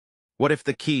What if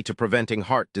the key to preventing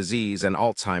heart disease and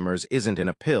Alzheimer's isn't in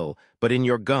a pill, but in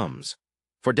your gums?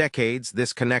 For decades,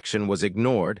 this connection was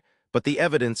ignored, but the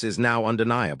evidence is now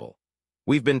undeniable.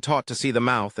 We've been taught to see the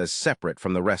mouth as separate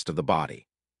from the rest of the body.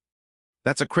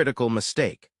 That's a critical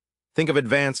mistake. Think of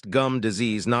advanced gum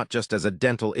disease not just as a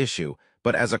dental issue,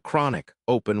 but as a chronic,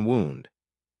 open wound.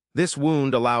 This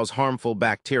wound allows harmful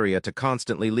bacteria to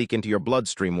constantly leak into your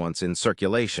bloodstream once in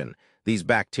circulation. These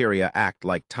bacteria act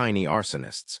like tiny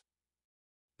arsonists.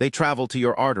 They travel to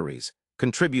your arteries,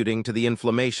 contributing to the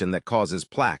inflammation that causes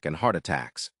plaque and heart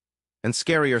attacks. And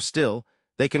scarier still,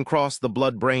 they can cross the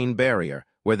blood-brain barrier,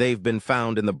 where they've been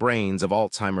found in the brains of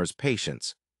Alzheimer's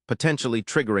patients, potentially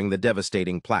triggering the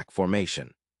devastating plaque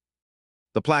formation.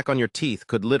 The plaque on your teeth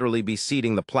could literally be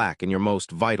seeding the plaque in your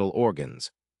most vital organs.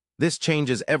 This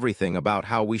changes everything about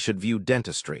how we should view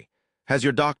dentistry. Has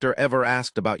your doctor ever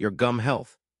asked about your gum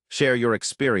health? Share your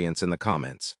experience in the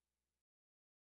comments.